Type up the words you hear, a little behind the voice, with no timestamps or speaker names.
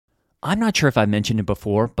I'm not sure if I mentioned it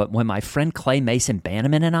before, but when my friend Clay Mason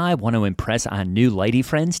Bannerman and I want to impress our new lady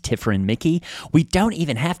friends, Tiffer and Mickey, we don't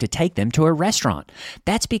even have to take them to a restaurant.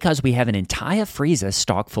 That's because we have an entire freezer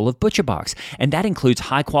stocked full of ButcherBox, and that includes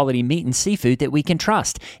high-quality meat and seafood that we can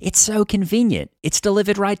trust. It's so convenient. It's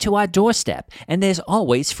delivered right to our doorstep, and there's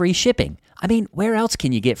always free shipping. I mean, where else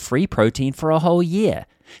can you get free protein for a whole year?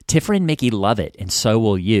 Tiffer and Mickey love it, and so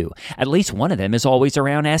will you. At least one of them is always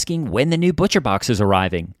around asking when the new ButcherBox is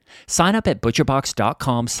arriving. Sign up at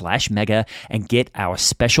butcherbox.com/mega and get our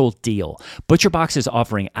special deal. ButcherBox is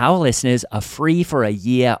offering our listeners a free for a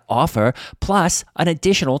year offer, plus an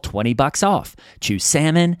additional $20 off. Choose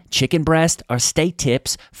salmon, chicken breast, or steak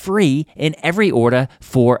tips free in every order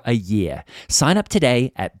for a year. Sign up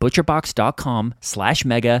today at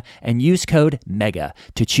butcherbox.com/mega and use code MEGA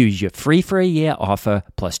to choose your free for a year offer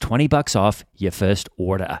plus $20 off your first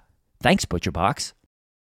order. Thanks, ButcherBox.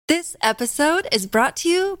 This episode is brought to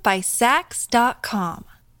you by Sax.com.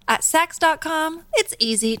 At Sax.com, it's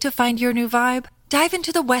easy to find your new vibe. Dive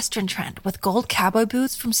into the Western trend with gold cowboy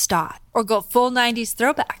boots from Stott, or go full 90s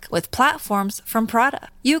throwback with platforms from Prada.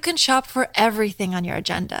 You can shop for everything on your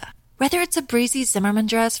agenda, whether it's a breezy Zimmermann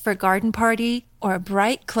dress for a garden party or a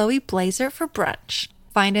bright Chloe blazer for brunch.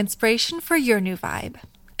 Find inspiration for your new vibe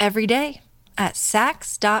every day at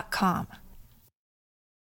Sax.com.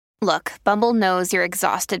 Look, Bumble knows you're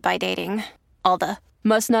exhausted by dating. All the,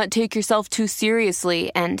 must not take yourself too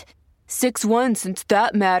seriously, and 6'1" since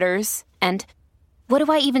that matters, and what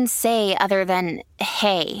do I even say other than,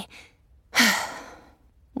 hey?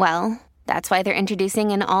 Well, that's why they're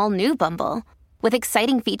introducing an all-new Bumble, with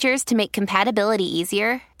exciting features to make compatibility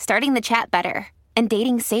easier, starting the chat better, and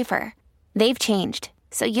dating safer. They've changed,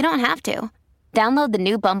 so you don't have to. Download the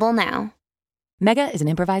new Bumble now. Mega is an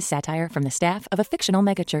improvised satire from the staff of a fictional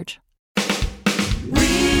megachurch.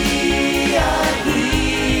 We are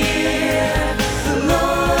here, the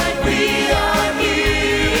Lord, we are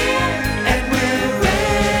here, and we're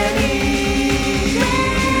ready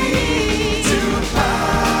to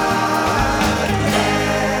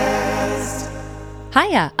podcast.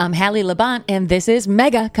 Hiya, I'm Hallie Labont, and this is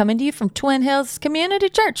Mega, coming to you from Twin Hills Community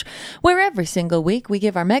Church, where every single week we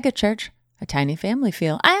give our mega church a tiny family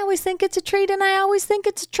feel. I always think it's a treat, and I always think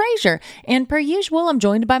it's a treasure. And per usual, I'm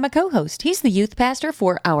joined by my co-host. He's the youth pastor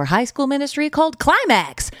for our high school ministry called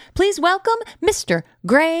Climax. Please welcome Mr.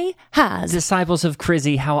 Gray Haas. Disciples of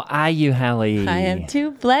Crizzy, how are you, Hallie? I am too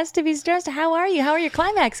blessed to be stressed. How are you? How are your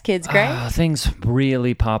Climax kids, Gray? Things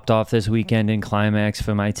really popped off this weekend in Climax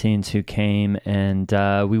for my teens who came, and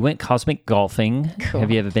we went cosmic golfing. Cool. Have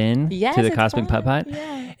you ever been Yes, to the it's Cosmic fun. Putt-Putt?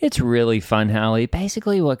 Yeah. It's really fun, Hallie.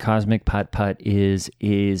 Basically, what Cosmic Putt-Putt is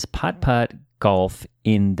putt-putt golf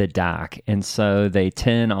in the dark. And so they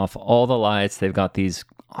turn off all the lights. They've got these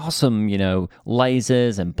awesome,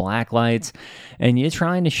 lasers and black lights, and you're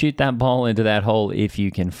trying to shoot that ball into that hole if you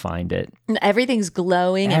can find it. And everything's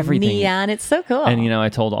glowing and neon. It's so cool. And, I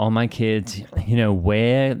told all my kids,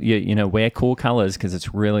 wear cool colors because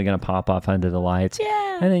it's really going to pop off under the lights.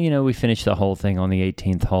 Yeah. And then, we finished the whole thing on the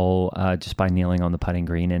 18th hole just by kneeling on the putting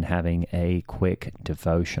green and having a quick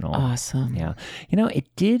devotional. Awesome. Yeah.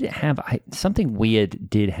 It did have something weird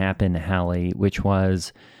did happen, Hallie, which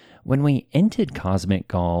was when we entered Cosmic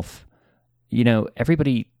Golf,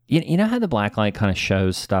 everybody, you know how the black light kind of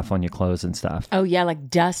shows stuff on your clothes and stuff? Oh, yeah,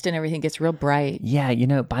 like dust and everything gets real bright.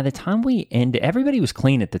 Yeah, by the time we ended, everybody was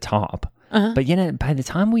clean at the top. Uh-huh. But, by the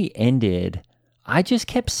time we ended, I just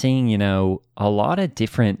kept seeing, a lot of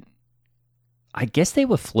different, I guess they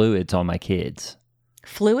were fluids on my kids.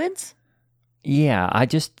 Fluids? Yeah, I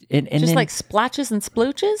just... And Just then, like splotches and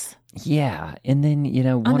splooches? Yeah, and then,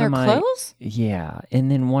 one on their of my... clothes? Yeah, and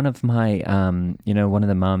then one of my, one of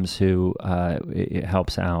the moms who it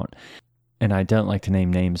helps out, and I don't like to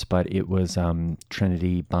name names, but it was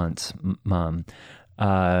Trinity Bunt's mom.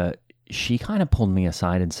 She kind of pulled me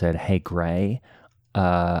aside and said, "Hey, Gray,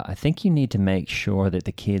 I think you need to make sure that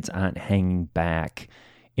the kids aren't hanging back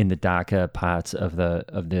in the darker parts of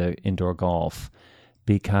the indoor golf,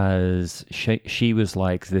 because she was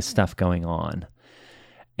like, there's stuff going on."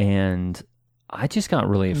 And I just got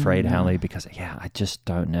really afraid, Hallie, because, I just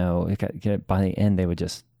don't know. By the end, they were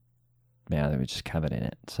just covered in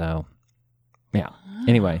it. So, yeah.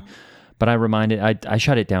 Anyway, but I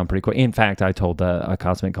shut it down pretty quick. In fact, I told the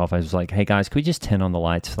Cosmic Golf, I was like, hey, guys, could we just turn on the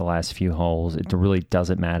lights for the last few holes? It really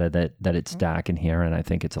doesn't matter that it's dark in here, and I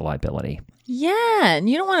think it's a liability. Yeah, and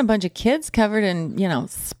you don't want a bunch of kids covered in,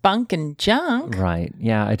 spunk and junk. Right.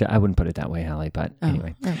 Yeah, I wouldn't put it that way, Hallie, but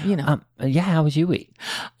anyway. Yeah, how was your week?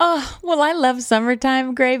 Oh, well, I love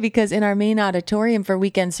summertime, Gray, because in our main auditorium for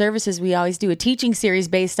weekend services, we always do a teaching series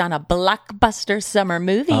based on a blockbuster summer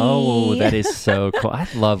movie. Oh, that is so cool. I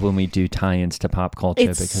love when we do tie-ins to pop culture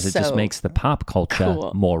It's because it so just makes the pop culture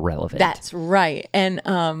cool. more relevant. That's right. And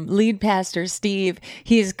lead pastor Steve,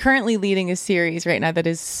 he is currently leading a series right now that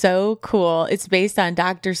is so cool. It's based on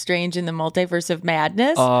Doctor Strange in the Multiverse of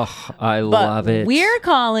Madness. Oh, I love it. We're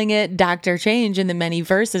calling it Doctor Change in the Many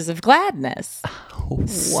Verses of Gladness. Wow.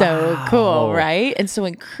 So cool, right? And so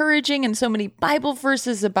encouraging, and so many Bible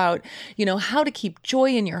verses about, how to keep joy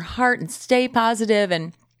in your heart and stay positive.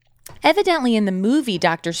 And evidently in the movie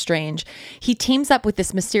Doctor Strange, he teams up with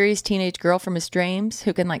this mysterious teenage girl from his dreams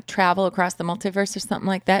who can travel across the multiverse or something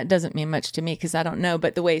like that. It doesn't mean much to me because I don't know.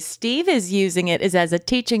 But the way Steve is using it is as a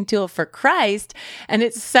teaching tool for Christ. And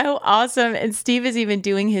it's so awesome. And Steve is even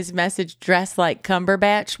doing his message dressed like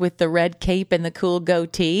Cumberbatch with the red cape and the cool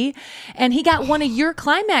goatee. And he got one of your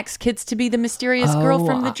climax kids to be the mysterious girl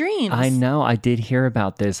from the dreams. I know. I did hear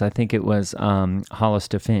about this. I think it was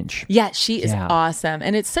Hollister Finch. Yeah, she is awesome.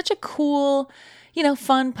 And it's such a cool,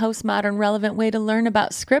 fun, postmodern, relevant way to learn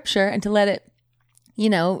about scripture and to let it,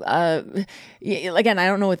 again, I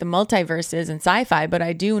don't know what the multiverse is in sci-fi, but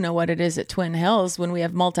I do know what it is at Twin Hills when we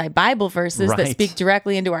have multi-Bible verses that speak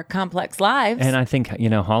directly into our complex lives. And I think,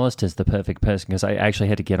 Hollister's the perfect person because I actually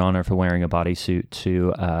had to get on her for wearing a bodysuit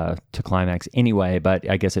to climax anyway, but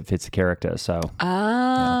I guess it fits the character, so.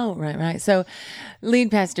 Oh, right. So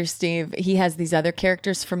lead pastor Steve, he has these other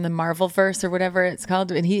characters from the Marvel verse or whatever it's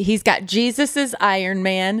called, and he's got Jesus as Iron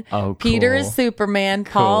Man, Peter as Superman,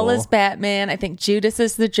 Paul as Batman, I think Judas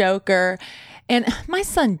is the Joker. And my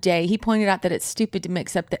son Day, he pointed out that it's stupid to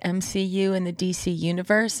mix up the MCU and the DC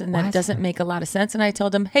universe, and that doesn't make a lot of sense. And I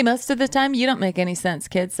told him, hey, most of the time you don't make any sense,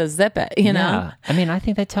 kid, so zip it, know? Yeah, I mean, I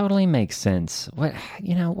think that totally makes sense. Why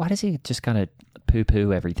does he just gotta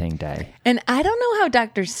poo-poo everything, Day? And I don't know how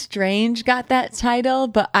Doctor Strange got that title,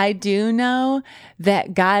 but I do know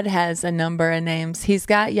that God has a number of names. He's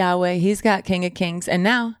got Yahweh, he's got King of Kings, and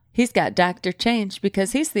now he's got Dr. Change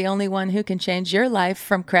because he's the only one who can change your life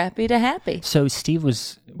from crappy to happy. So Steve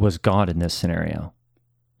was God in this scenario.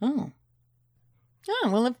 Oh,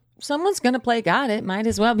 well, if someone's going to play God, it might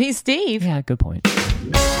as well be Steve. Yeah, good point.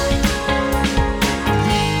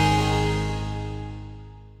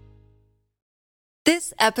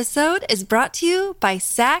 This episode is brought to you by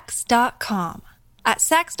Sax.com. At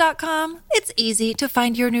Sax.com, it's easy to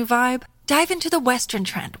find your new vibe. Dive into the Western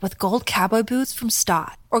trend with gold cowboy boots from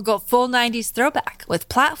Stott, or go full 90s throwback with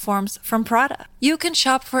platforms from Prada. You can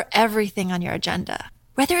shop for everything on your agenda,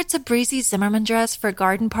 whether it's a breezy Zimmermann dress for a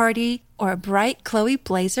garden party or a bright Chloe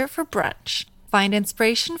blazer for brunch. Find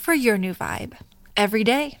inspiration for your new vibe every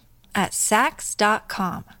day at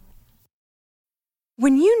Sax.com.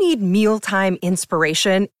 When you need mealtime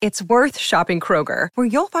inspiration, it's worth shopping Kroger, where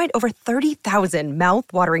you'll find over 30,000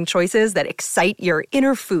 mouth-watering choices that excite your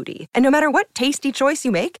inner foodie. And no matter what tasty choice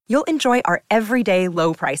you make, you'll enjoy our everyday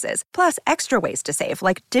low prices, plus extra ways to save,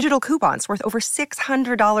 like digital coupons worth over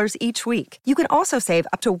 $600 each week. You can also save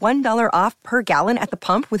up to $1 off per gallon at the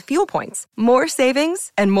pump with fuel points. More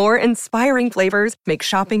savings and more inspiring flavors make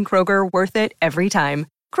shopping Kroger worth it every time.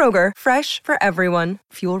 Kroger, fresh for everyone.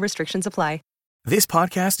 Fuel restrictions apply. This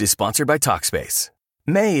podcast is sponsored by Talkspace.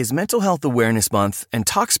 May is Mental Health Awareness Month, and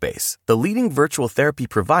Talkspace, the leading virtual therapy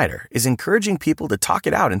provider, is encouraging people to talk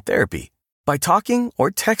it out in therapy. By talking or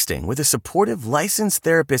texting with a supportive, licensed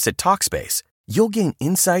therapist at Talkspace, you'll gain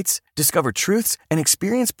insights, discover truths, and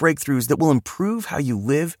experience breakthroughs that will improve how you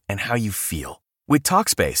live and how you feel. With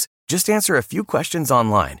Talkspace, just answer a few questions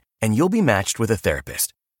online, and you'll be matched with a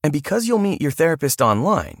therapist. And because you'll meet your therapist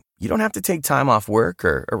online, you don't have to take time off work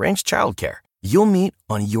or arrange childcare. You'll meet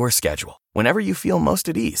on your schedule, whenever you feel most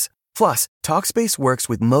at ease. Plus, Talkspace works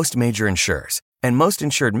with most major insurers, and most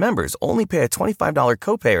insured members only pay a $25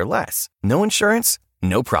 copay or less. No insurance?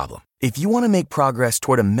 No problem. If you want to make progress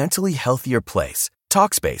toward a mentally healthier place,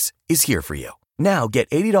 Talkspace is here for you. Now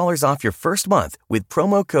get $80 off your first month with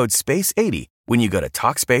promo code SPACE80 when you go to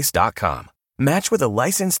Talkspace.com. Match with a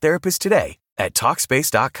licensed therapist today at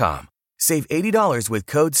Talkspace.com. Save $80 with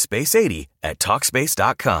code SPACE80 at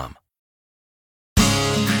Talkspace.com.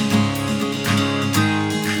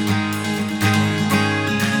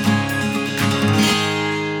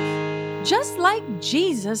 just like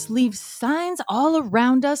Jesus leaves signs all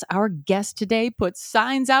around us, our guest today puts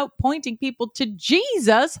signs out pointing people to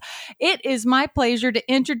Jesus. It is my pleasure to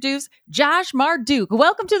introduce Josh Murdoch.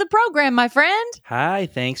 Welcome to the program, my friend. Hi,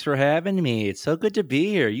 thanks for having me. It's so good to be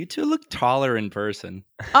here. You two look taller in person.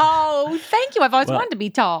 Oh, thank you. I've always wanted to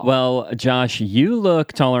be tall. Well, Josh, you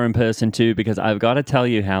look taller in person too, because I've got to tell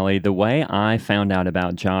you, Hallie, the way I found out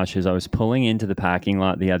about Josh is I was pulling into the parking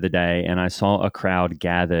lot the other day and I saw a crowd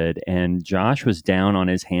gathered and Josh was down on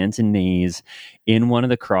his hands and knees in one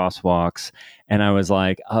of the crosswalks. And I was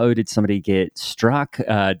like, oh, did somebody get struck?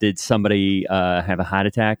 Did somebody have a heart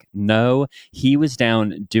attack? No, he was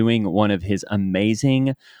down doing one of his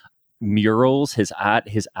amazing murals, his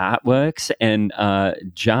artworks. And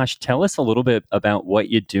Josh, tell us a little bit about what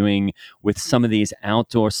you're doing with some of these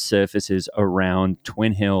outdoor surfaces around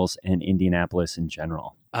Twin Hills and Indianapolis in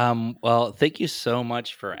general. Well, thank you so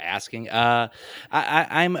much for asking.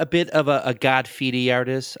 I'm a bit of a graffiti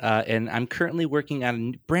artist, and I'm currently working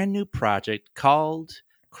on a brand new project called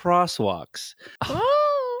Crosswalks.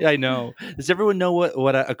 Yeah, I know. Does everyone know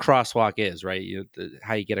what a crosswalk is, right?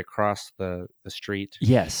 How you get across the street?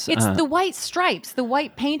 Yes. It's the white stripes, the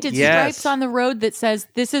white painted Yes. stripes on the road that says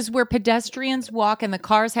this is where pedestrians walk and the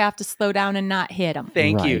cars have to slow down and not hit them.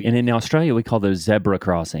 Thank right. you. And in Australia, we call those zebra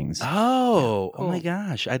crossings. Oh my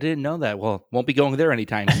gosh. I didn't know that. Well, won't be going there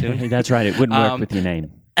anytime soon. That's right. It wouldn't work with your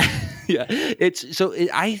name. Yeah,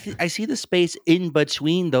 I see the space in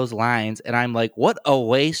between those lines, and I'm like, what a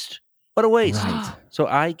waste! What a waste! Right. So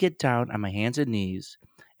I get down on my hands and knees,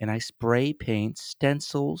 and I spray paint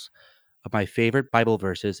stencils of my favorite Bible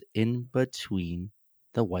verses in between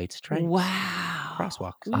the white stripes. Wow.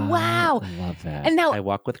 Crosswalks. Wow. I love that. And now, I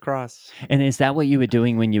walk with cross. And is that what you were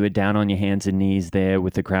doing when you were down on your hands and knees there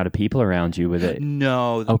with the crowd of people around you with it?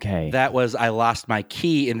 No. Okay. That was, I lost my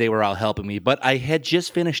key and they were all helping me. But I had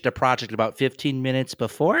just finished a project about 15 minutes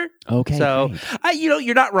before. Okay. So, great.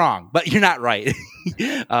 you're not wrong, but you're not right.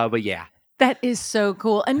 But yeah. that is so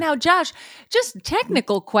cool. And now, Josh, just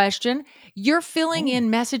technical question. You're filling in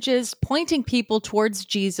messages pointing people towards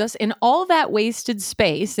Jesus in all that wasted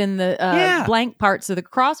space in the blank parts of the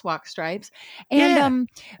crosswalk stripes. And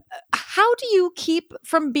how do you keep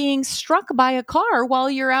from being struck by a car while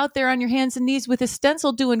you're out there on your hands and knees with a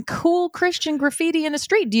stencil doing cool Christian graffiti in the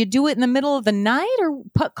street? Do you do it in the middle of the night or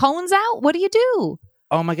put cones out? What do you do?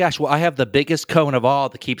 Oh my gosh. Well, I have the biggest cone of all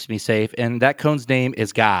that keeps me safe, and that cone's name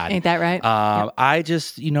is God. Ain't that right? I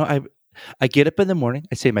just, I get up in the morning,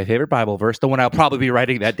 I say my favorite Bible verse, the one I'll probably be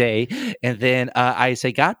writing that day, and then I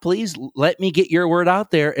say, God, please let me get your word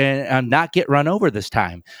out there and not get run over this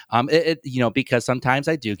time. Because sometimes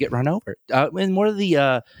I do get run over. In more of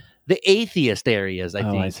the atheist areas, I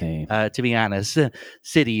think. I see. To be honest,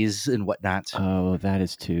 cities and whatnot. Oh, that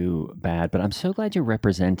is too bad. But I'm so glad you're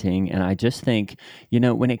representing. And I just think,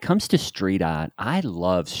 when it comes to street art, I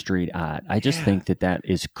love street art. I just think that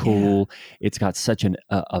is cool. Yeah. It's got such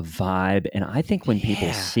a vibe. And I think when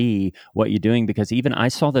people see what you're doing, because even I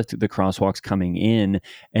saw the crosswalks coming in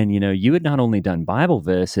and, you had not only done Bible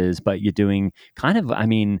verses, but you're doing kind of,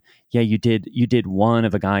 you did one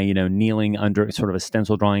of a guy, kneeling under sort of a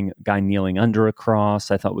stencil drawing guy kneeling under a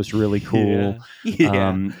cross. I thought was really cool.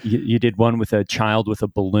 Yeah. You did one with a child with a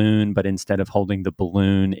balloon, but instead of holding the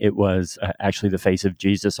balloon, it was actually the face of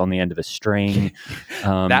Jesus on the end of a string.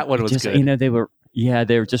 That one was good. They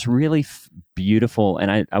were just really beautiful.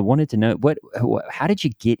 And I wanted to know how did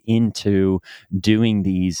you get into doing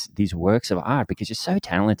these works of art? Because you're so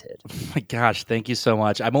talented. Oh my gosh, thank you so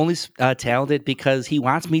much. I'm only talented because he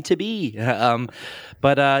wants me to be.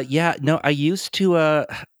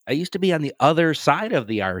 I used to be on the other side of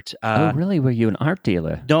the art. Oh, really? Were you an art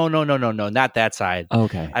dealer? No, not that side.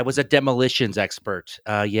 Okay. I was a demolitions expert.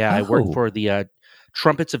 I worked for the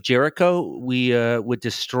Trumpets of Jericho. We would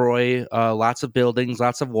destroy lots of buildings,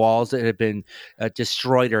 lots of walls that had been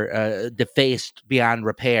destroyed or defaced beyond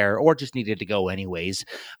repair or just needed to go anyways.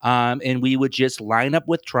 And we would just line up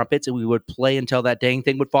with trumpets and we would play until that dang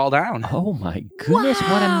thing would fall down. Oh, my goodness.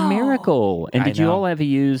 What a miracle. And did you all ever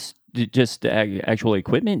use just actual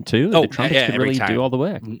equipment too? The trumpets could really do all the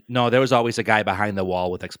work. No, there was always a guy behind the wall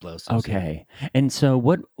with explosives. Okay. And so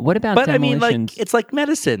what about demolitions? It's like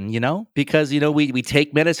medicine, because, we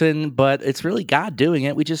take medicine, but it's really God doing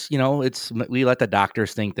it. We just, we let the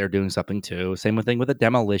doctors think they're doing something too. Same thing with the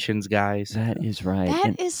demolitions guys. That is right.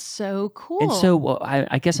 That is so cool. And so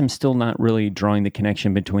I guess I'm still not really drawing the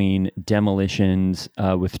connection between demolitions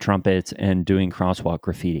with trumpets and doing crosswalk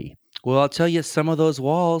graffiti. Well, I'll tell you, some of those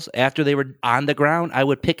walls, after they were on the ground, I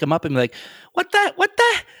would pick them up and be like, what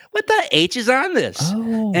what the H is on this?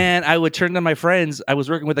 Oh. And I would turn to my friends. I was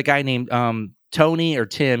working with a guy named Tony or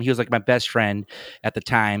Tim. He was like my best friend at the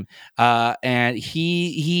time. And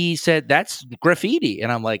he said, that's graffiti.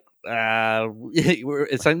 And I'm like,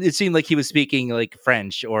 it seemed like he was speaking like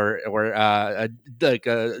French or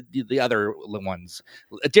the other ones,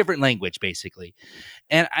 a different language, basically.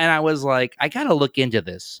 And I was like, I got to look into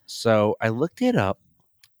this. So I looked it up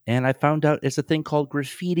and I found out it's a thing called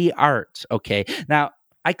graffiti art. Okay. Now,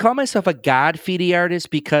 I call myself a godfeety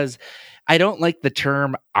artist because I don't like the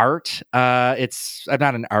term art. I'm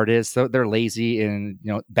not an artist, so they're lazy and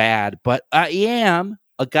bad, but I am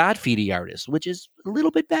a godfeety artist, which is a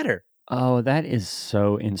little bit better. Oh, that is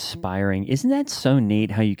so inspiring. Isn't that so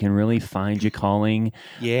neat how you can really find your calling?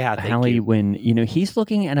 Yeah, thank Hallie, you. when, he's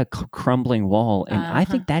looking at a crumbling wall, and I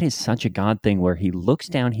think that is such a God thing where he looks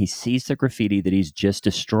down, he sees the graffiti that he's just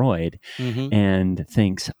destroyed and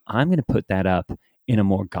thinks, I'm going to put that up in a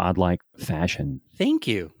more godlike fashion. Thank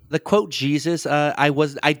you. The quote Jesus,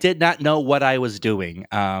 I did not know what I was doing.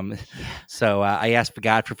 So I asked for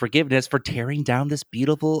God for forgiveness for tearing down this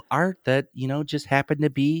beautiful art that, just happened to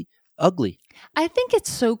be ugly. I think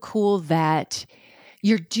it's so cool that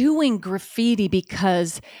you're doing graffiti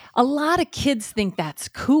because a lot of kids think that's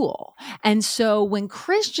cool. And so when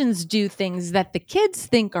Christians do things that the kids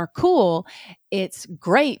think are cool, it's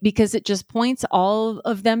great because it just points all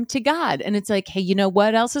of them to God. And it's like, hey, you know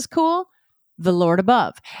what else is cool? The Lord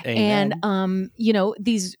above. Amen. And,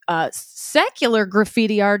 these secular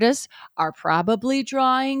graffiti artists are probably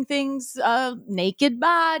drawing things, naked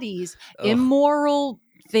bodies, immoral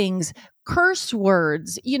things, curse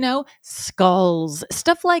words, skulls,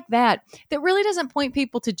 stuff like that really doesn't point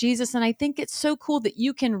people to Jesus. And I think it's so cool that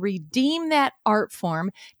you can redeem that art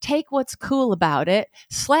form, take what's cool about it,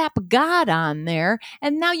 slap God on there,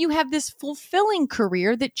 and now you have this fulfilling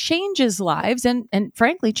career that changes lives and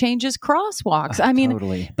frankly changes crosswalks. I mean,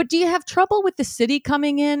 totally. But do you have trouble with the city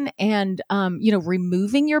coming in and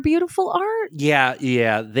removing your beautiful art?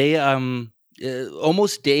 Yeah. They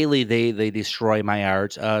almost daily they destroy my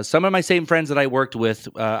art. Some of my same friends that I worked with,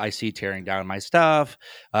 I see tearing down my stuff.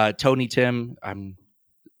 Tony Tim, I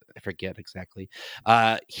forget exactly.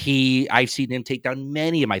 I've seen him take down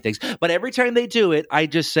many of my things, but every time they do it, I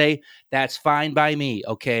just say that's fine by me,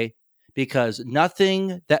 okay? Because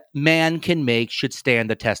nothing that man can make should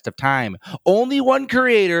stand the test of time. Only one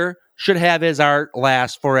creator should have his art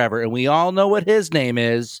last forever, and we all know what his name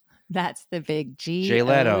is. That's the big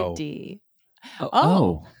Leto. G-O-D.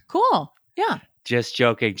 Oh, cool. Yeah. Just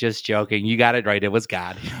joking. You got it right. It was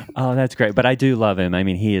God. Oh, that's great. But I do love him. I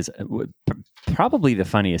mean, he is probably the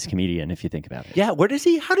funniest comedian if you think about it. Yeah. How does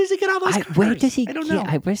he get all those cars? Where does he? I don't know.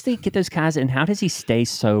 Where does he get those cars, and how does he stay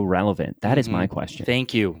so relevant? That is my question.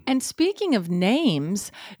 Thank you. And speaking of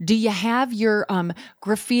names, do you have your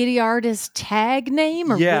graffiti artist tag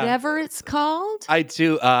name or whatever it's called? I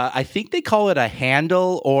do. I think they call it a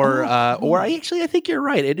handle, or I think you're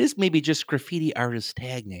right. It is maybe just graffiti artist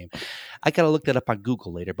tag name. I gotta look that up on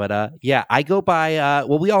Google later. But I go by.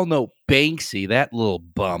 We all know Banksy, that little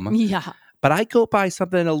bum. Yeah. But I go by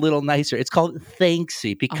something a little nicer. It's called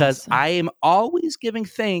Thanksy because I am always giving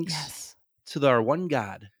thanks to our one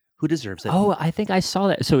God who deserves it. Oh, I think I saw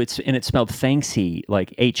that. So it's spelled thanksy,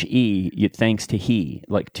 like H-E, thanks to he,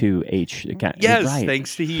 like to H. Yes, right.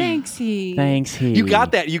 thanks to he. Thanksy. You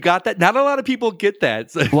got that. Not a lot of people get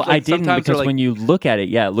that. So, well, I didn't because like, when you look at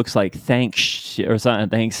it, it looks like thanks or something.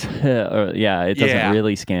 Thanks, or it doesn't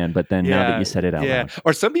really scan. But then now that you said it out loud,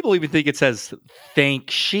 or some people even think it says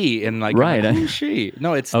thank she, and like right, who's she?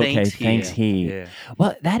 No, it's okay, thanks he. Yeah.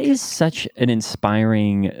 Well, that is such an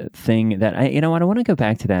inspiring thing that I want to go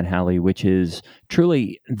back to that, Hallie, which is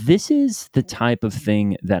truly, this is the type of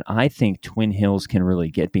thing that I think Twin Hills can really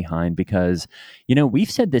get behind because,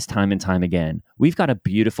 we've said this time and time again, we've got a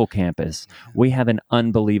beautiful campus. We have an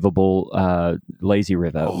unbelievable lazy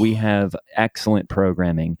river. We have excellent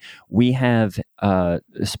programming. We have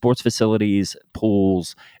sports facilities,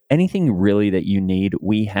 pools, anything really that you need,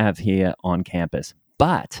 we have here on campus.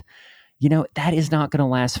 But that is not going to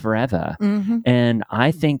last forever. Mm-hmm. And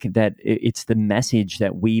I think that it's the message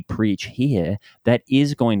that we preach here that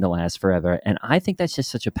is going to last forever. And I think that's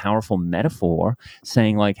just such a powerful metaphor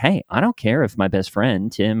saying like, hey, I don't care if my best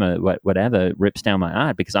friend, Tim, whatever, rips down my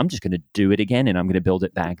art because I'm just going to do it again and I'm going to build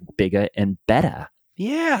it back bigger and better.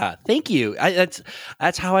 Yeah, thank you.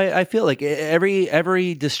 That's how I feel. Like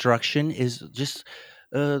every destruction is just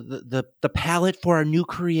the palette for a new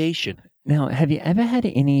creation. Now, have you ever had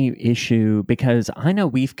any issue? Because I know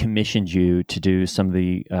we've commissioned you to do some of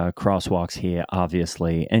the crosswalks here,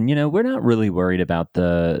 obviously, and we're not really worried about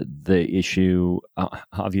the issue,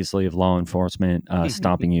 obviously, of law enforcement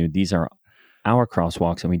stopping you. These are our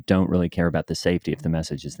crosswalks, and we don't really care about the safety if the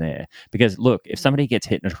message is there. Because look, if somebody gets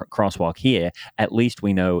hit in a crosswalk here, at least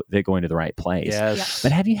we know they're going to the right place. Yes.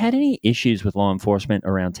 But have you had any issues with law enforcement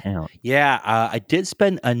around town? Yeah, I did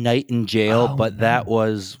spend a night in jail, but that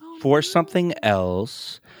was for something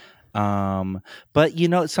else. But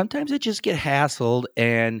sometimes I just get hassled,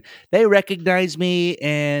 and they recognize me,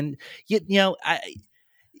 and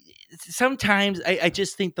sometimes I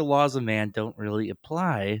just think the laws of man don't really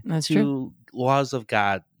apply That's to true. laws of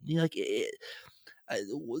God.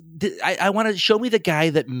 I want to show me the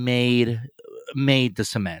guy that made the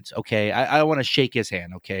cement. Okay, I want to shake his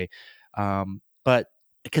hand. Okay, but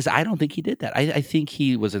because I don't think he did that. I think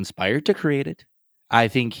he was inspired to create it. I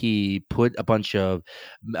think he put a bunch of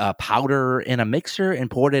powder in a mixer and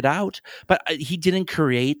poured it out, but he didn't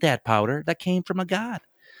create that powder. That came from a God.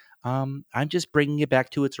 I'm just bringing it back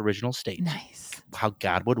to its original state. Nice. How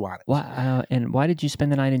God would want it. And why did you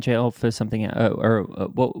spend the night in jail for something?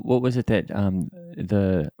 What was it that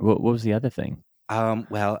what was the other thing? I'm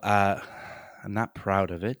not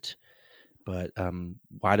proud of it, but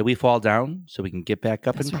why do we fall down? So we can get back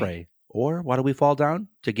up and pray. Or why do we fall down?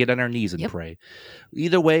 To get on our knees and pray.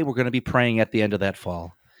 Either way, we're going to be praying at the end of that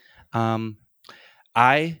fall.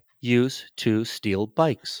 I used to steal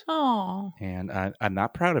bikes. Oh. And I'm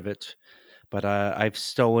not proud of it. But I've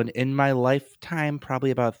stolen in my lifetime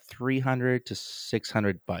probably about 300 to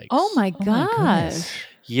 600 bikes. Oh my gosh.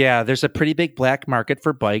 Yeah, there's a pretty big black market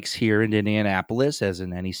for bikes here in Indianapolis, as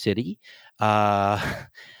in any city. You'd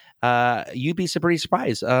be pretty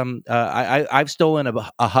surprised. I've stolen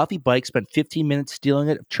a Huffy bike, spent 15 minutes stealing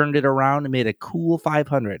it, turned it around, and made a cool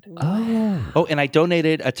 500. Oh, and I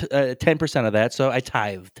donated 10% of that, so I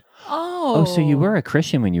tithed. Oh, so you were a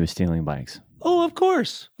Christian when you were stealing bikes? Oh, of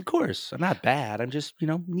course. I'm not bad. I'm just,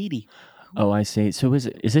 needy. Oh, I see. So is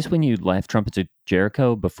this when you left Trumpets of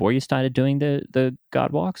Jericho before you started doing the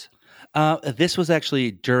God walks? This was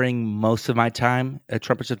actually during most of my time at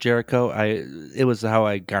Trumpets of Jericho. It was how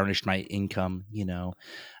I garnished my income,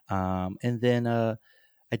 and then I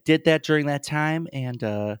did that during that time,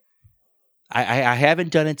 and I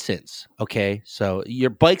haven't done it since. Okay, so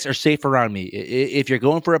your bikes are safe around me. If you're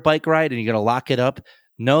going for a bike ride and you're going to lock it up,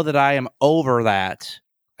 know that I am over that.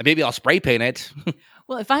 Maybe I'll spray paint it.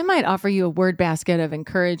 Well, if I might offer you a word basket of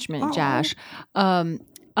encouragement, Josh,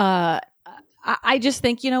 I just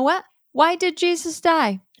think, you know what? Why did Jesus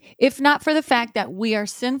die? If not for the fact that we are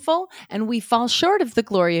sinful and we fall short of the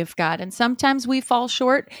glory of God. And sometimes we fall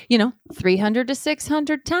short, 300 to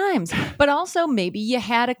 600 times. But also maybe you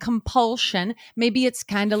had a compulsion. Maybe it's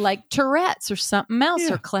kind of like Tourette's or something else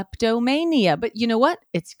or kleptomania. But you know what?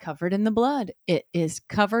 It's covered in the blood. It is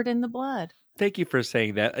covered in the blood. Thank you for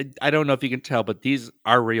saying that. I don't know if you can tell, but these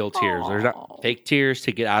are real tears. They're not fake tears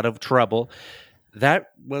to get out of trouble. That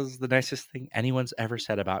was the nicest thing anyone's ever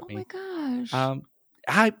said about me. Oh my gosh.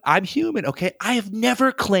 I'm human, okay? I have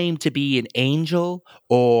never claimed to be an angel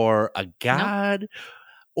or a god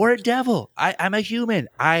or a devil. I'm a human.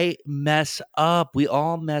 I mess up. We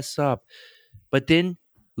all mess up. But then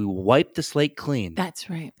we wipe the slate clean. That's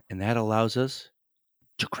right. And that allows us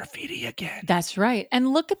to graffiti again. That's right.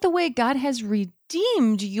 And look at the way God has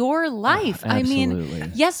redeemed your life. I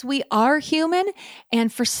mean, yes, we are human.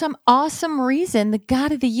 And for some awesome reason, the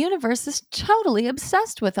God of the universe is totally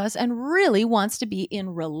obsessed with us and really wants to be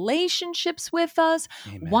in relationships with us,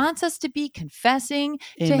 wants us to be confessing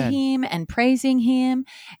to him and praising him.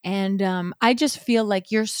 And I just feel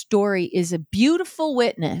like your story is a beautiful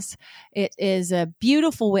witness. It is a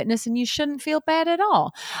beautiful witness, and you shouldn't feel bad at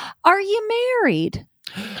all. Are you married?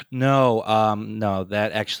 No,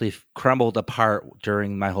 that actually crumbled apart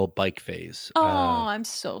during my whole bike phase. Oh, I'm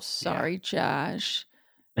so sorry, Josh.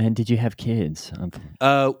 And did you have kids?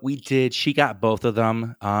 We did. She got both of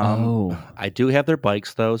them. I do have their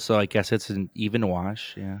bikes though, so I guess it's an even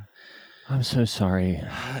wash. Yeah. I'm so sorry.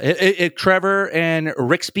 Trevor and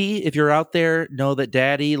Rixby, if you're out there, know that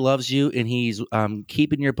Daddy loves you and he's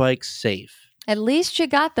keeping your bikes safe. At least you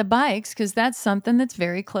got the bikes, because that's something that's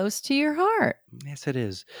very close to your heart. Yes, it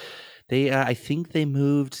is. They, I think they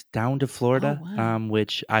moved down to Florida,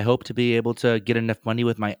 which I hope to be able to get enough money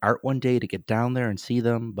with my art one day to get down there and see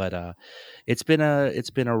them. But it's been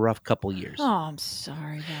a rough couple years. Oh, I'm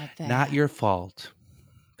sorry about that. Not your fault.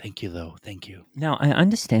 Thank you, though. Thank you. Now, I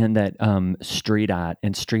understand that street art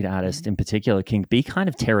and street artists in particular can be kind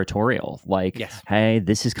of territorial. Like, Yes. hey,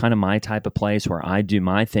 this is kind of my type of place where I do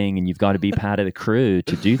my thing, and you've got to be part of the crew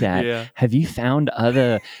to do that. Yeah. Have you found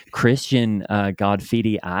other Christian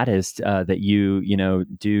God-feedy artists that you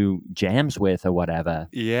do jams with or whatever?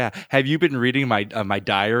 Yeah. Have you been reading my my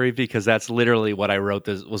diary? Because that's literally what I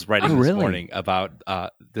was writing this morning about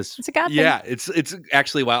this. It's a God thing. Yeah, it's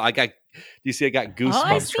actually you see, I got goosebumps Oh,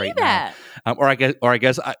 I see right that. now. Or I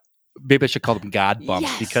guess maybe I should call them God bumps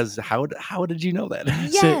Yes. because how did you know that?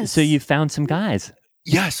 Yes. So you found some guys.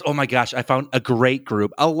 Yes. Oh my gosh, I found a great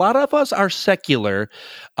group. A lot of us are secular.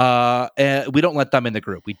 And we don't let them in the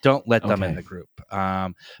group. We don't let them in Okay. the group.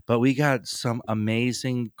 But we got some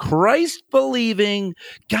amazing Christ-believing,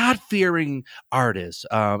 God-fearing artists.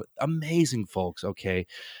 Amazing folks. Okay.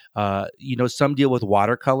 Some deal with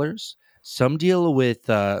watercolors. Some deal with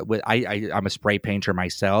I'm a spray painter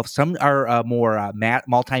myself. Some are more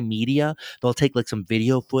multimedia. They'll take like some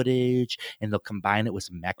video footage and they'll combine it with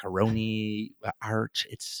some macaroni art.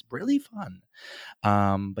 It's really fun.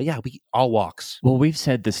 But yeah, we all walks. Well, we've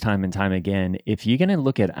said this time and time again, if you're going to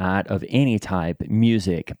look at art of any type,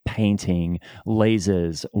 music, painting,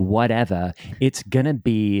 lasers, whatever, it's going to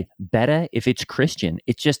be better if it's Christian.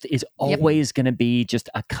 It just is always going to be just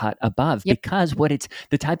a cut above because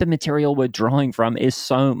the type of material we're drawing from is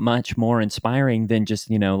so much more inspiring than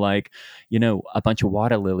just, a bunch of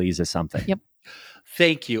water lilies or something. Yep.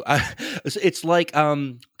 Thank you. It's like,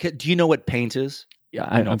 do you know what paint is? Yeah,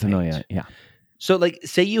 I'm familiar. Paint. Yeah. So, like,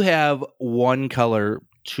 say you have one color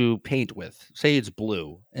to paint with. Say it's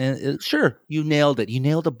blue. And sure, you nailed it. You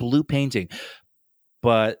nailed a blue painting.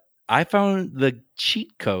 But I found the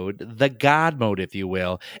cheat code, the God mode, if you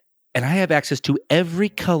will. And I have access to every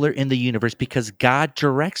color in the universe because God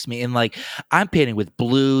directs me. And, like, I'm painting with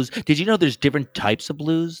blues. Did you know there's different types of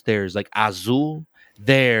blues? There's, like, azul.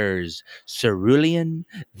 There's cerulean.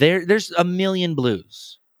 There's a million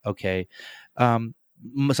blues. Okay.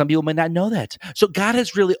 Some people might not know that. So God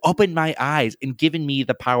has really opened my eyes and given me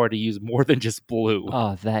the power to use more than just blue.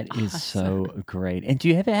 Oh, that is so great. And do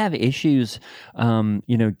you ever have issues,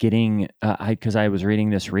 getting, because I was reading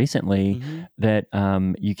this recently that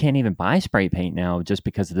you can't even buy spray paint now just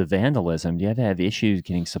because of the vandalism. Do you ever have issues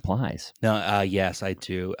getting supplies? No, yes, I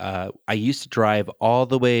do. I used to drive all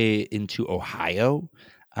the way into Ohio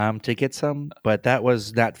to get some, but that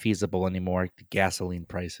was not feasible anymore. The gasoline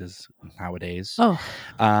prices nowadays. Oh.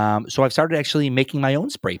 So I've started actually making my own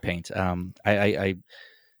spray paint. I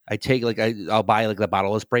take I'll buy like the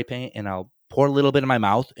bottle of spray paint and I'll pour a little bit in my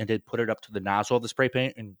mouth and then put it up to the nozzle of the spray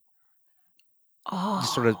paint and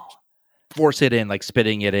just sort of force it in, like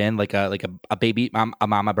spitting it in, like a baby, a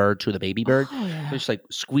mama bird to the baby bird. Oh, yeah. Just like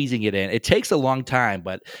squeezing it in. It takes a long time,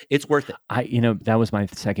 but it's worth it. That was my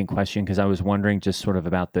second question because I was wondering just sort of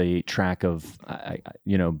about the track of, I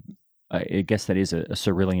guess that is a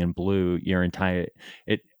cerulean blue. Your entire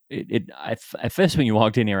at first when you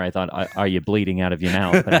walked in here, I thought, are you bleeding out of your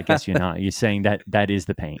mouth? But I guess you're not. You're saying that is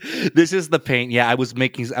the paint. This is the paint. Yeah, I was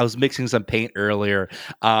mixing some paint earlier,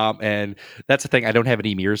 and that's the thing. I don't have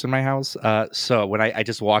any mirrors in my house, so when I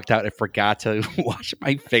just walked out, I forgot to wash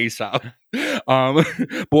my face out.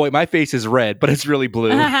 Boy, my face is red, but it's really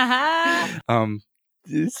blue.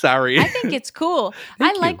 Sorry. I think it's cool.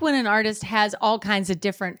 I like when an artist has all kinds of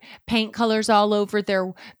different paint colors all over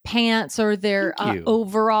their pants or their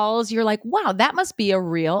overalls. You're like, wow, that must be a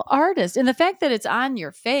real artist. And the fact that it's on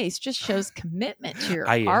your face just shows commitment to your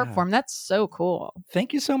art form. That's so cool.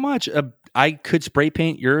 Thank you so much. I could spray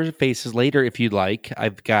paint your faces later if you'd like.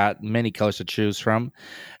 I've got many colors to choose from.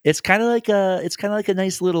 It's kind of like a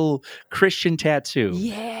nice little Christian tattoo.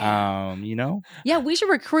 Yeah. Yeah, we should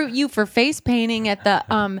recruit you for face painting at the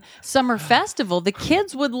summer festival. The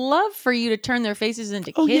kids would love for you to turn their faces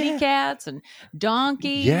into kitty cats and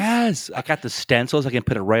donkeys. Yes. I got the stencils. I can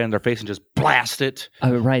put it right on their face and just blast it.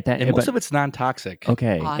 Right. And most of it's non-toxic.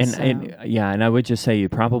 Okay. Awesome. And I would just say you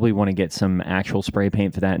probably want to get some actual spray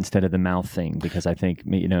paint for that instead of the mouth thing, because I think,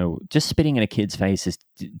 just spitting in a kid's face is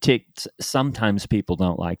sometimes people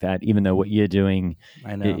don't like that, even though what you're doing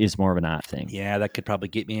is more of an art thing. Yeah, that could probably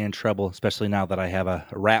get me in trouble, especially now that I have a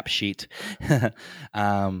rap sheet.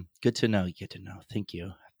 Good to know. Thank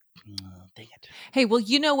you. Dang it. Hey, well,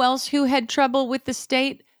 you know else who had trouble with the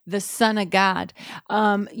state? the Son of God.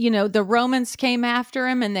 The Romans came after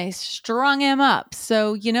him and they strung him up.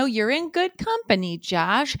 So, you're in good company,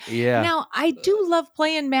 Josh. Yeah. Now, I do love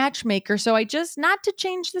playing matchmaker. So not to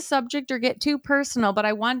change the subject or get too personal, but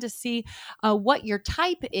I wanted to see what your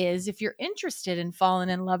type is if you're interested in falling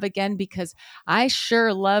in love again, because I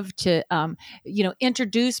sure love to,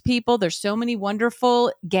 introduce people. There's so many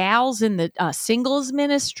wonderful gals in the singles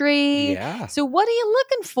ministry. Yeah. So what are you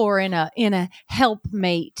looking for in a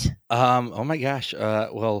helpmate? Oh my gosh.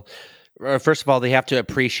 Well, first of all, they have to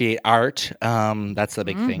appreciate art. That's the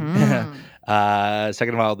big thing.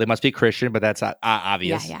 Second of all, they must be Christian, but that's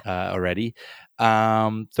obvious already.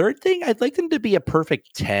 Third thing, I'd like them to be a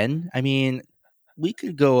perfect 10. I mean, we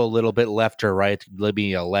could go a little bit left or right,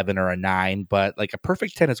 maybe 11 or a 9, but like a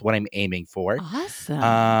perfect 10 is what I'm aiming for.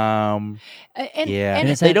 Awesome.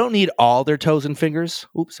 And they don't need all their toes and fingers.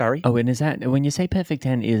 Oops, sorry. Oh, and is that, when you say perfect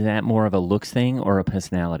 10, is that more of a looks thing or a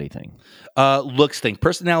personality thing? Looks thing.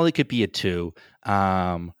 Personality could be a 2.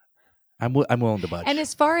 I'm willing to budge. And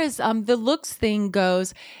as far as the looks thing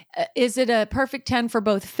goes, is it a perfect 10 for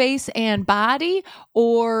both face and body,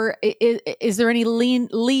 or is there any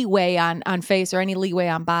leeway on face or any leeway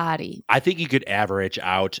on body? I think you could average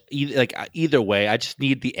out either way. I just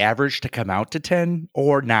need the average to come out to 10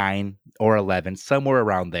 or 9 or 11, somewhere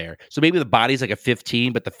around there. So maybe the body's like a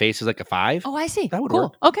 15, but the face is like a 5. Oh, I see. That would cool.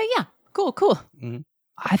 work. Okay, yeah. Cool. Mm-hmm.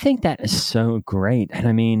 I think that is so great. And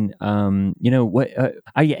I mean, what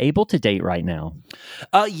are you able to date right now?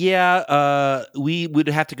 We would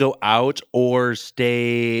have to go out or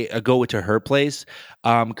go to her place.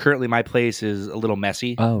 Currently my place is a little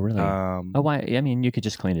messy. Oh, really? Why? I mean, you could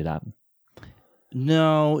just clean it up.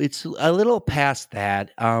 No, it's a little past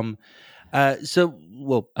that. Like is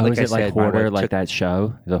it like Hoarder, like that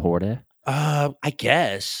show, The Hoarder? I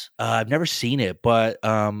guess. I've never seen it, but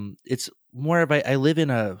it's more of I live in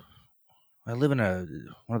one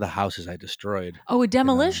of the houses I destroyed. Oh, a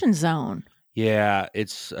demolition zone. Yeah,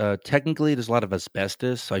 it's technically there's a lot of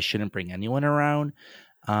asbestos, so I shouldn't bring anyone around.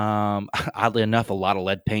 Oddly enough, a lot of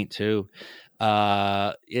lead paint too.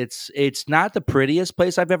 It's not the prettiest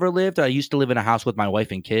place I've ever lived. I used to live in a house with my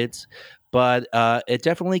wife and kids, but it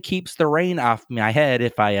definitely keeps the rain off my head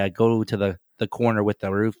if I go to the corner with the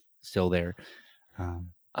roof still there.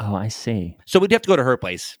 Oh, I see. So we'd have to go to her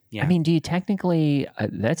place. Yeah. I mean, do you technically,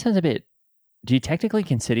 that sounds a bit, do you technically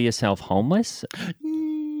consider yourself homeless?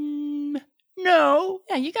 No.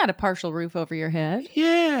 Yeah, you got a partial roof over your head.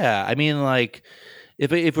 Yeah. I mean, like,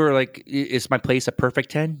 if we're like, is my place a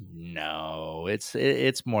perfect 10? No.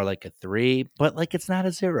 It's more like a 3, but like it's not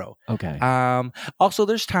a 0. Okay. Also,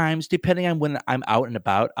 there's times, depending on when I'm out and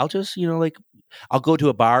about, I'll just, I'll go to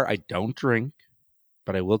a bar. I don't drink,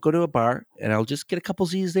 but I will go to a bar and I'll just get a couple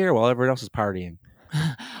Z's there while everyone else is partying.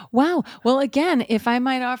 Wow. Well, again, if I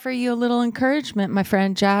might offer you a little encouragement, my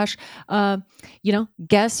friend Josh,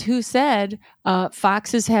 guess who said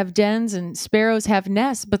foxes have dens and sparrows have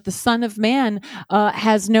nests, but the Son of Man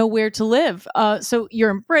has nowhere to live. So you're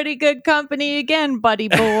in pretty good company again, buddy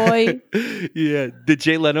boy. Yeah. Did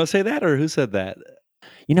Jay Leno say that, or who said that?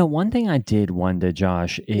 One thing I did wonder,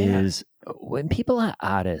 Josh, is when people are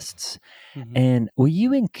artists, and were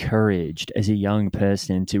you encouraged as a young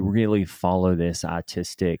person to really follow this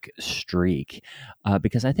artistic streak?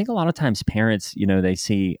 Because I think a lot of times parents, they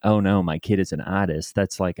see, oh no, my kid is an artist.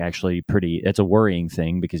 That's like actually it's a worrying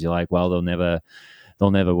thing, because you're like, well, they'll never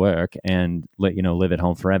work and live at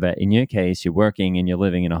home forever. In your case, you're working and you're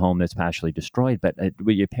living in a home that's partially destroyed. But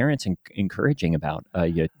were your parents encouraging about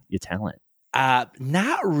your talent?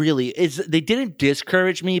 Not really. They didn't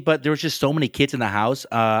discourage me, but there was just so many kids in the house.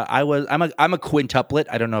 I'm a quintuplet.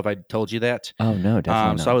 I don't know if I told you that. Oh no,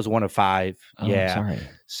 definitely not. So I was one of 5. Oh, yeah. I'm sorry.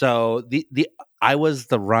 So I was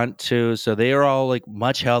the runt too. So they are all like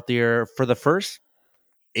much healthier. For the first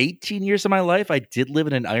 18 years of my life, I did live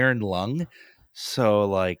in an iron lung. So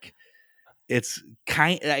like, it's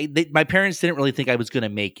my parents didn't really think I was going to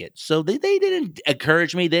make it. So they didn't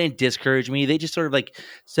encourage me. They didn't discourage me. They just sort of like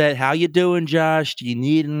said, how you doing, Josh? Do you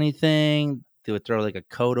need anything? They would throw like a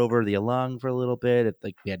coat over the lung for a little bit if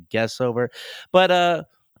like we had guests over. But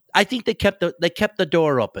I think they kept the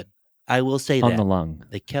door open. I will say on that. the lung.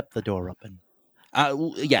 They kept the door open.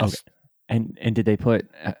 Yes. Okay. And did they put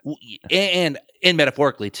and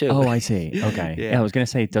metaphorically too? Oh, I see. Okay. Yeah. I was going to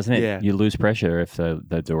say, doesn't it? Yeah. You lose pressure if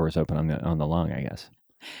the door is open on the lung, I guess.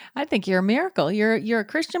 I think you're a miracle. You're a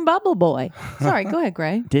Christian bubble boy. Sorry, go ahead,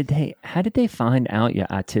 Gray. How did they find out your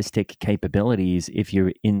artistic capabilities if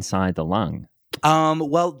you're inside the lung?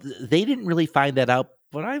 Well, they didn't really find that out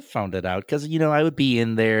when I found it out, because I would be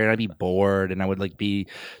in there and I'd be bored and I would like be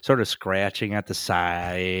sort of scratching at the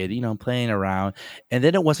side, playing around. And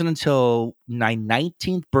then it wasn't until my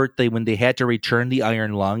 19th birthday when they had to return the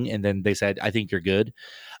iron lung, and then they said, "I think you're good,"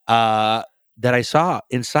 that I saw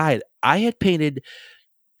inside. I had painted.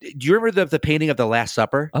 Do you remember the painting of the Last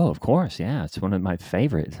Supper? Oh, of course, yeah, it's one of my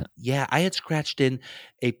favorites. Yeah, I had scratched in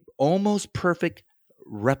a almost perfect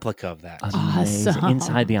replica of that. Amazing. Awesome.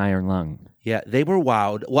 Inside the iron lung. Yeah, they were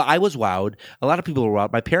wowed. Well, I was wowed. A lot of people were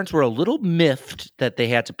wowed. My parents were a little miffed that they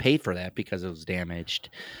had to pay for that because it was damaged.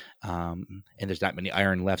 And there's not many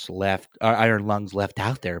iron lungs left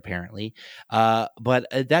out there, apparently. But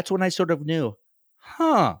that's when I sort of knew,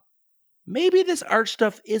 maybe this art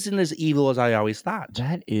stuff isn't as evil as I always thought.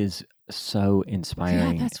 That is so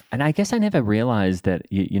inspiring. Yeah, and I guess I never realized that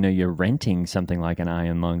you're renting something like an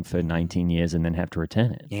iron lung for 19 years and then have to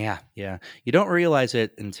return it. Yeah. You don't realize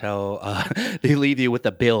it until they leave you with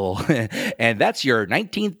a bill, and that's your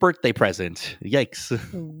 19th birthday present. Yikes.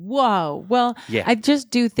 Whoa. Well, Yeah. I just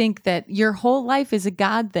do think that your whole life is a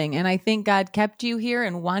God thing. And I think God kept you here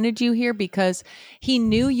and wanted you here because he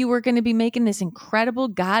knew you were going to be making this incredible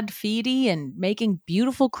God-feedy and making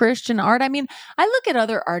beautiful Christian art. I mean, I look at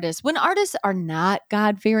other artists. When artists are not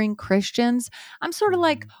God-fearing Christians, I'm sort of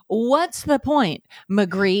like, what's the point?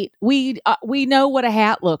 Magritte, we know what a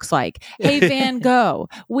hat looks like. Hey, Van Gogh,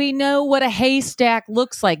 we know what a haystack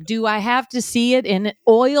looks like. Do I have to see it in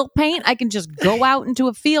oil paint? I can just go out into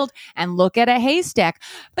a field and look at a haystack.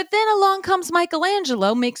 But then along comes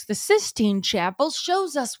Michelangelo, makes the Sistine Chapel,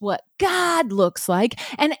 shows us what God looks like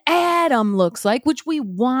and Adam looks like, which we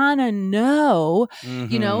want to know,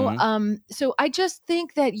 so I just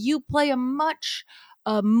think that you play a much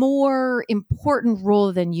more important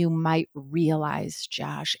role than you might realize,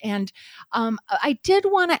 Josh. And I did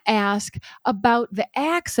want to ask about the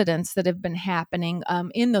accidents that have been happening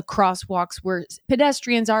in the crosswalks where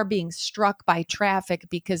pedestrians are being struck by traffic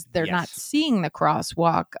because they're not seeing the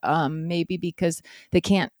crosswalk, maybe because they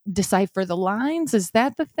can't decipher the lines. Is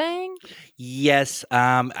that the thing? Yes.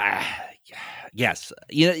 Yes.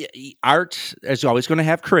 Art is always going to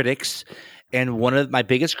have critics. And one of my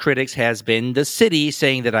biggest critics has been the city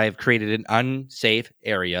saying that I've created an unsafe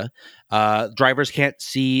area. Drivers can't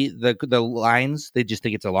see the lines. They just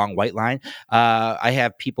think it's a long white line. I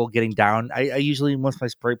have people getting down. I usually, most of my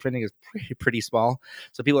spray printing is pretty small.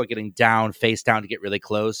 So people are getting down, face down to get really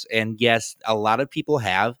close. And yes, a lot of people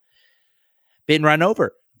have been run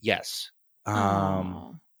over. Yes.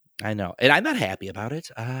 I know. And I'm not happy about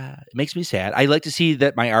it. It makes me sad. I like to see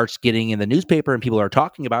that my art's getting in the newspaper and people are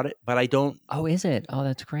talking about it, but I don't. Oh, is it? Oh,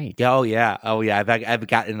 that's great. Oh, yeah. I've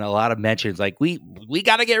gotten a lot of mentions like, we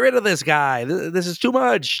got to get rid of this guy. This is too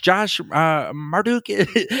much. Josh Murdoch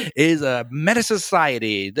is a menace to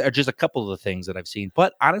society. There are just a couple of the things that I've seen.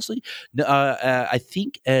 But honestly, I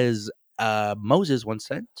think as Moses once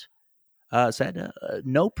said,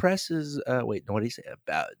 no press is what did he say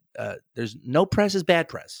about there's no press is bad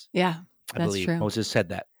press. Yeah, I that's believe true. Moses said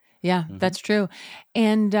that. Yeah, that's true.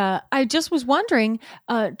 And I just was wondering,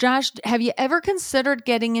 Josh, have you ever considered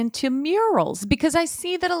getting into murals? Because I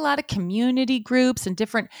see that a lot of community groups and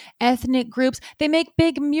different ethnic groups, they make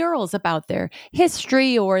big murals about their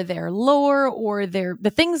history or their lore or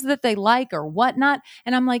the things that they like or whatnot.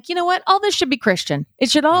 And I'm like, you know what? All this should be Christian.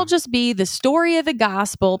 It should all just be the story of the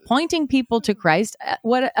gospel, pointing people to Christ.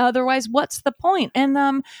 Otherwise, what's the point? And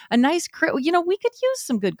a nice, we could use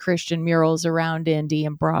some good Christian murals around Indy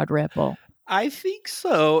and Broad Ripple. I think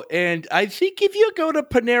so. And I think if you go to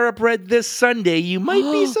Panera Bread this Sunday, you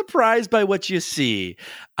might be surprised by what you see. Is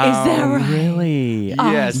that right? Really?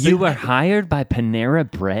 Yes. You were hired by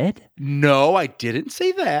Panera Bread? No, I didn't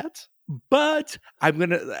say that. But I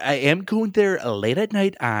am going there late at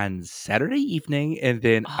night on Saturday evening, and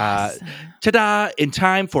then Awesome. ta-da, in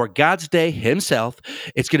time for God's Day himself,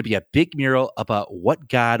 it's going to be a big mural about what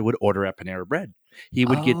God would order at Panera Bread. He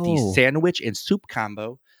would get the sandwich and soup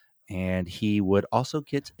combo, and he would also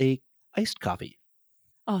get a iced coffee.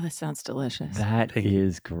 Oh, that sounds delicious. That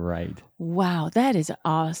is great. Wow, that is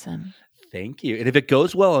awesome. Thank you. And if it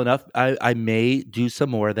goes well enough, I may do some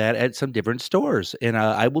more of that at some different stores. And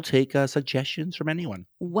I will take suggestions from anyone.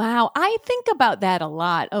 Wow. I think about that a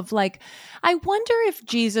lot of like, I wonder if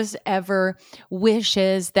Jesus ever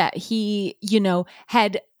wishes that he,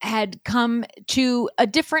 had come to a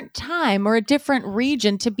different time or a different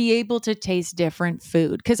region to be able to taste different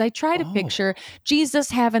food. Because I try to picture Jesus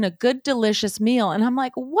having a good, delicious meal. And I'm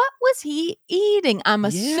like, what was he eating? I'm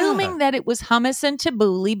assuming that it was hummus and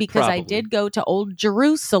tabbouleh because I did go to Old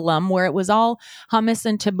Jerusalem where it was all hummus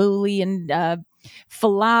and tabbouleh and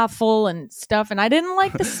falafel and stuff, and I didn't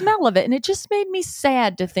like the smell of it, and it just made me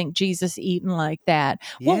sad to think Jesus eating like that.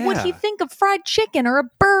 What would he Yeah. think of fried chicken or a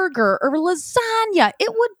burger or lasagna?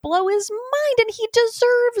 It would blow his mind, and he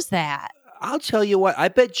deserves that. I'll tell you what, I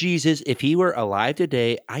bet Jesus, if he were alive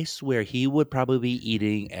today, I swear he would probably be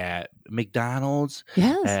eating at McDonald's,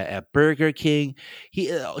 Yes. at Burger King,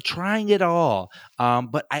 he trying it all.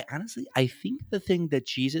 But I honestly, I think the thing that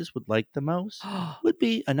Jesus would like the most would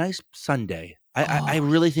be a nice sundae. I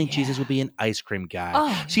really think Jesus would be an ice cream guy.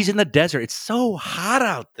 Oh, She's in the desert. It's so hot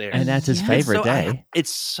out there. And that's his Yes. favorite So I- day.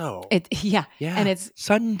 it's so Yeah. yeah. And it's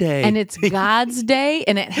Sunday. and it's God's day,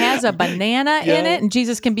 and it has a banana in Yeah. it, and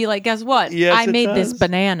Jesus can be like, guess what? Yes, I it made this does.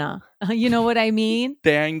 banana. You know what I mean?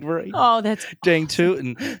 dang right. Oh, that's Dang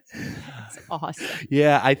tootin'. awesome.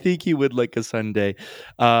 Yeah, I think he would like a sundae.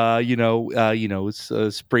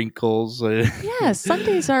 Sprinkles. Yeah,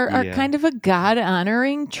 Sundays are Yeah. kind of a God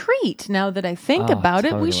honoring treat. Now that I think Oh, about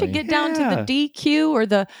it, we should totally. get down to Yeah. the DQ or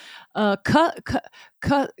the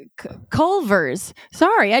Culver's.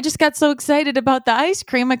 Sorry, I just got so excited about the ice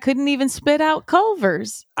cream I couldn't even spit out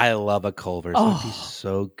Culver's. I love a Culver's. That'd be Oh.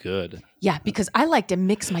 so good. Yeah, because I like to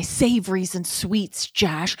mix my savories and sweets,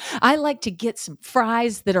 Josh. I like to get some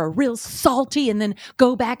fries that are real salty and then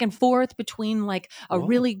go back and forth between like a Whoa.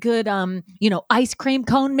 really good ice cream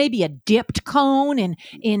cone, maybe a dipped cone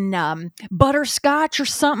in butterscotch or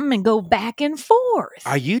something, and go back and forth.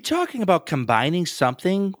 Are you talking about combining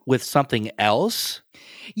something with something else?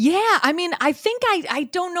 Yeah, I mean, I think I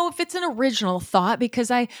don't know if it's an original thought because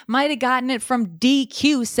I might have gotten it from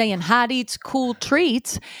DQ saying hot eats cool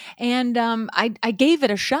treats, and I gave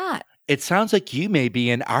it a shot. It sounds like you may be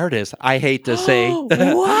an artist. I hate to say,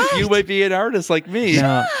 What? you might be an artist like me.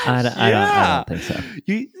 No, I don't think so.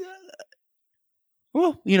 You,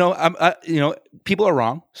 people are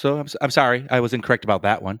wrong. So I'm sorry. I was incorrect about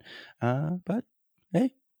that one. But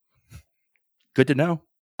hey, good to know.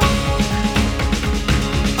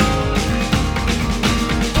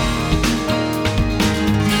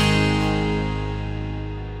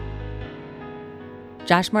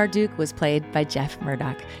 Josh Marduk was played by Jeff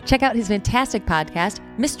Murdoch. Check out his fantastic podcast,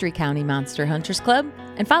 Mystery County Monster Hunters Club,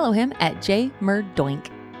 and follow him at jmurdoink.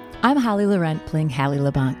 I'm Holly Laurent playing Hallie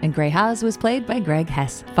Labont, and Grey Haas was played by Greg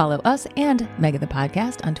Hess. Follow us and Mega the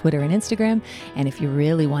Podcast on Twitter and Instagram. And if you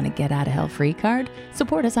really want to get out of hell free card,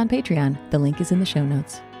 support us on Patreon. The link is in the show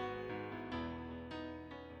notes.